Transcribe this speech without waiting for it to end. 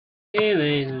Hey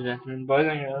ladies and gentlemen, boys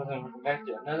and girls, and welcome back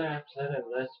to another episode of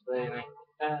Let's Play Link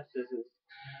Pass. This is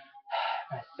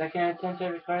my second attempt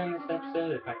at recording this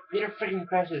episode. If my computer freaking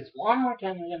crashes one more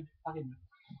time, I'm gonna fucking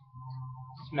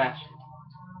smash it.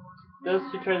 Those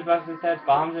two choice boxes had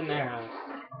bombs and arrows.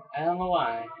 I don't know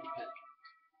why.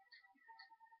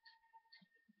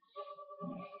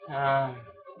 But,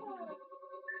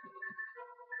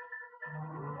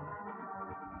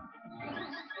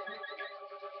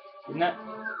 do not,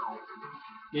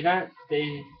 do not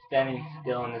stay standing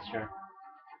still in this room.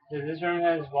 Because this room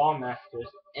has wall masters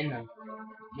in them.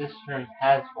 This room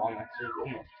has wall masters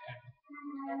in it.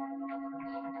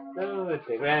 So if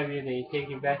they grab you, they take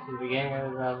you back to the beginning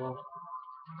of the level.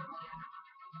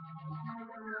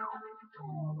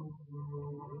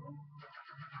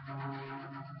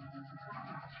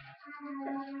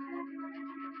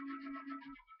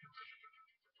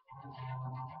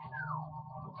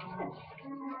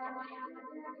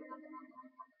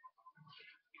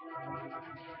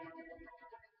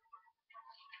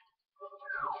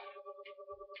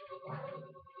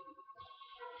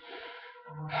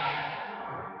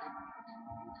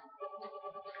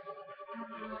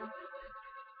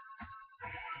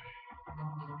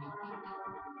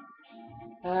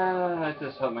 I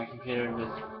just hope my computer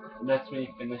just lets me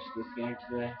finish this game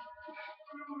today.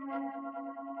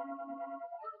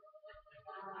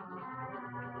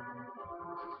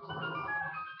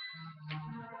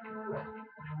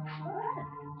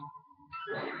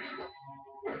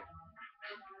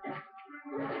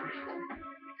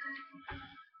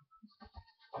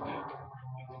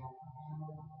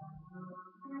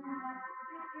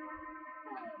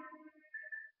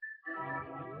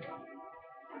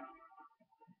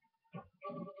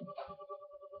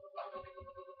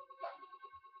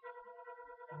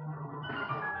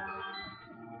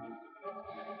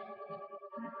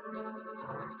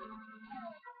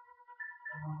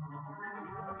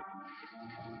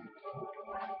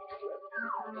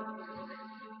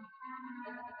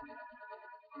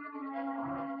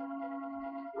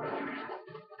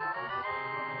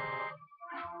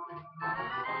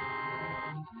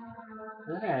 I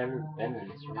don't think I've ever been in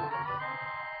this room.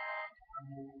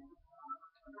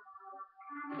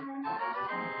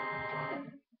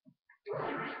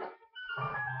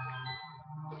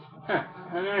 Huh,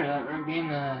 I remember that room being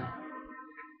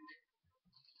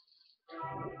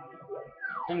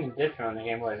something different on the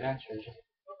Game Boy Advance version.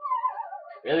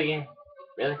 Really, game?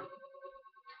 Really?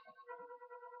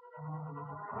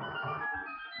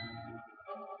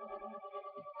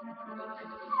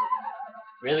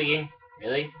 Really, game?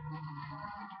 Really?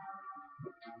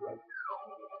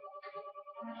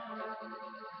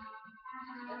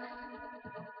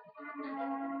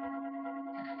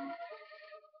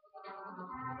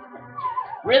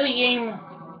 Really, game?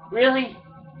 Really?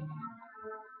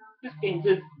 This game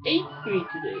just ate me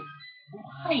today.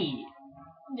 Why?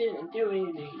 I didn't do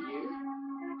anything here.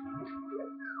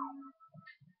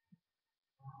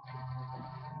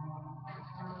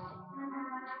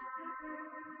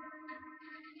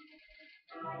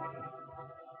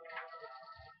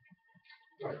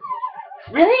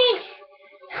 Really?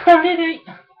 How did I?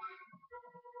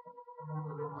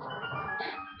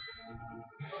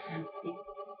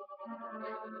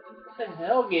 What the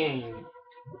hell, game?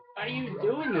 Why are you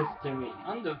doing this to me?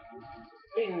 I'm the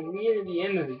freaking near the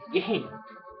end of the game.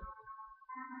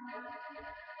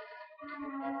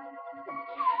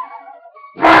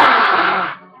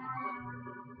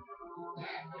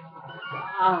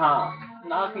 Ah,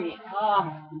 knock me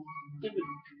off. Stupid.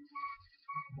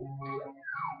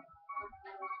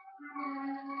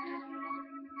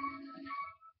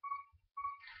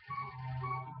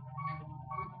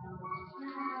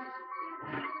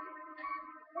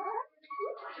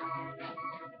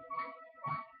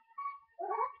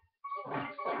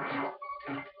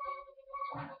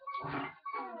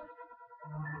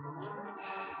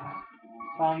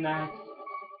 Calm down.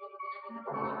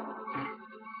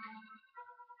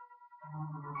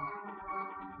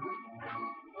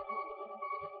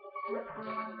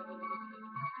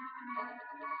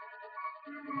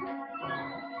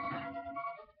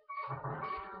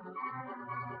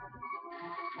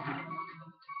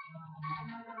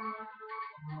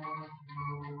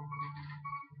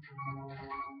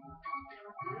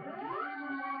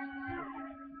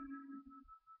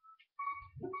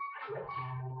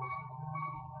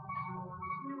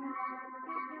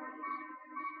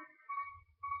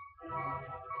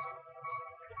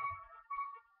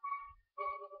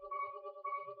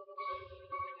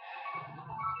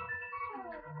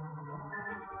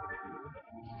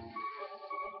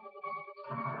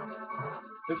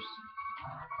 Oops.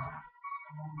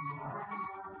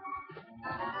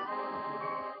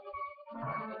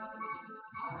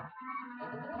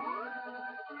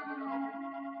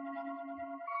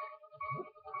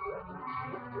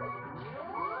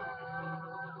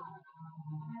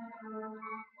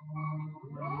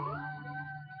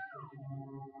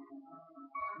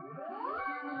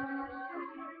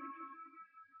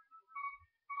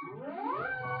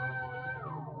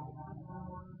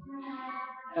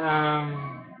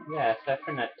 Yeah, except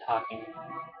for not talking.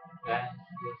 Guys,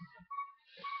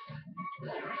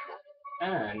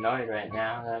 I'm kinda annoyed right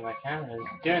now that my camera is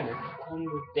doing this on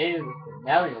the day of the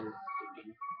finale of this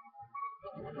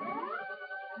movie.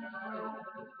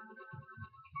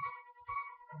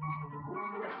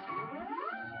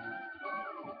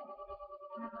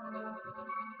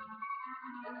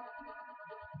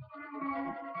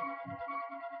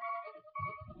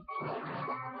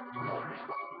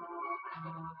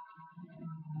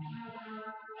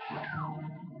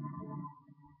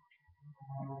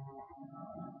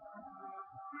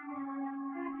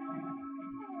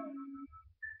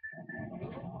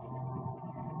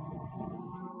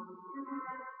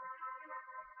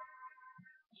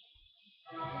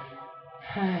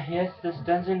 Yes, this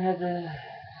dungeon has a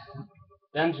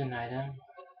dungeon item.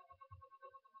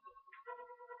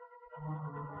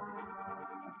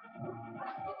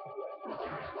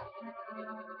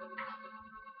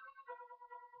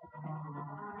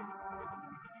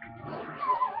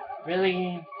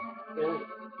 Really? Really?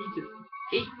 He just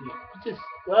hate me. He just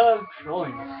love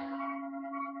trolling me.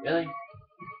 Really?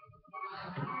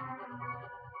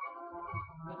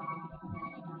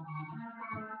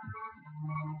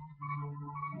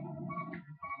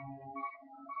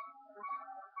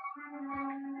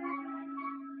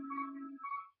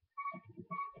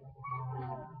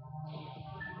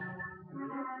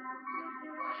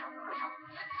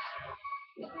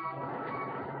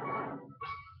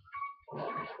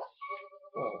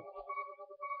 Whoa.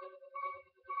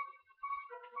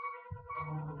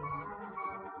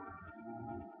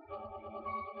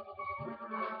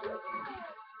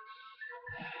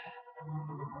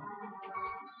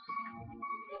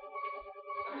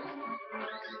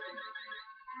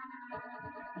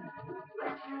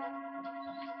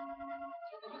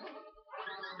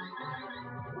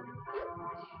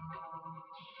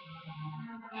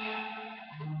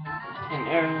 And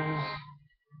arrows.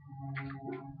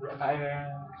 Fire.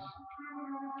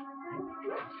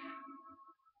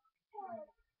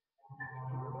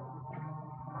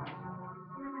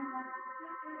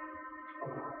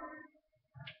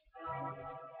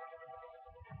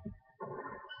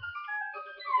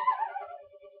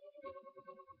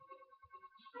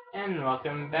 And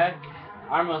welcome back,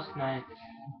 Armos Knights.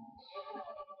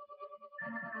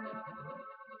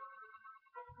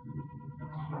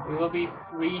 We will be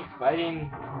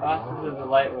re-fighting bosses of the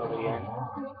Light World again.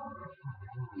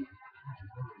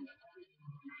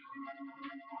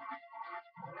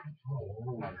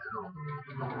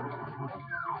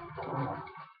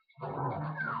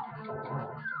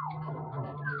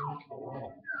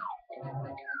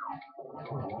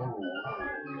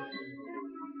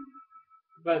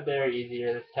 But they're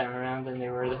easier this time around than they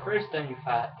were the first time you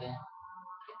fought them.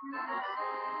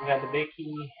 We got the big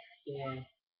key, yay.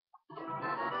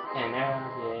 And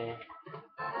arrows, yay.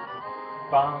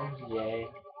 Bombs, yay.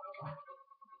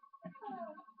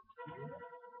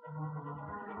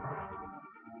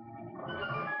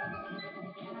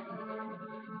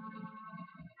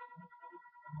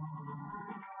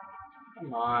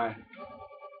 Come on.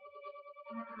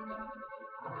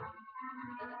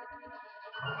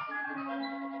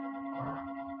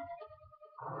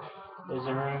 There's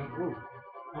a room. Ooh,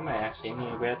 I might actually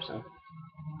need to grab some.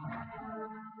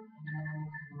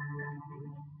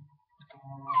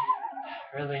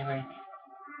 Really, Link?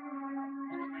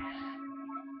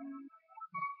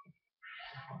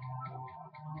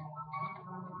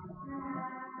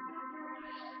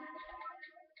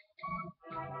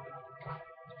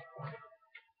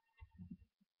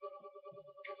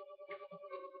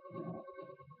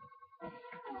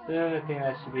 So I think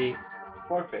that should be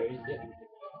 4 fairies, yeah.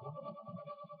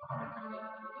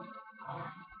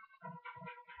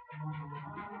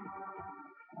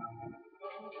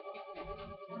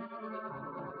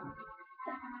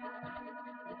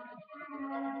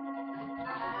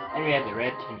 And we have the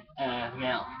red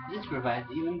mill. This provides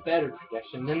even better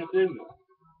protection than the blue mill.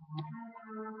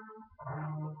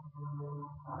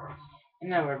 And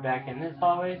now we're back in this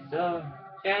hallway, so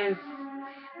guys,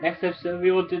 next episode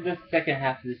we will do the second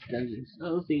half of this dungeon. So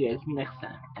I'll see you guys next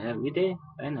time. Have a good day.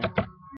 Bye now.